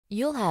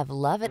You'll have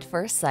love at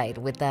first sight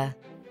with the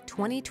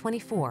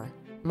 2024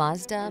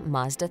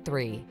 Mazda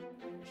 3.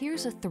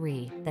 Here's a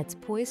 3 that's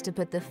poised to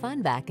put the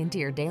fun back into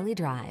your daily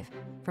drive.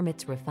 From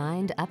its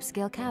refined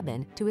upscale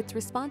cabin to its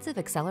responsive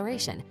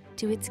acceleration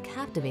to its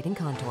captivating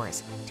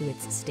contours to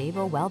its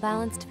stable,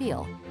 well-balanced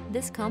feel,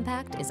 this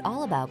compact is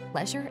all about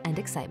pleasure and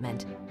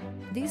excitement.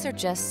 These are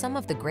just some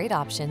of the great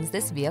options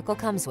this vehicle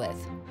comes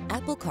with: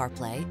 Apple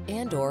CarPlay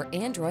and/or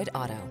Android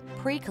Auto,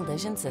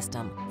 pre-collision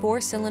system,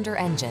 4-cylinder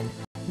engine,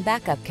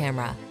 backup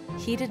camera,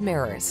 heated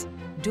mirrors,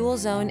 dual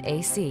zone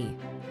AC,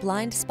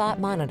 blind spot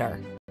monitor,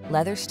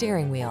 leather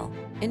steering wheel,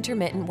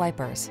 intermittent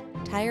wipers,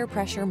 tire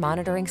pressure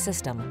monitoring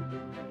system.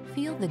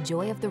 Feel the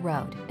joy of the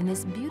road in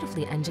this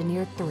beautifully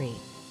engineered 3.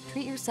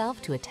 Treat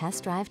yourself to a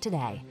test drive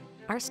today.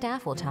 Our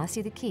staff will toss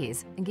you the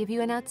keys and give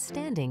you an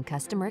outstanding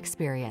customer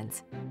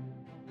experience.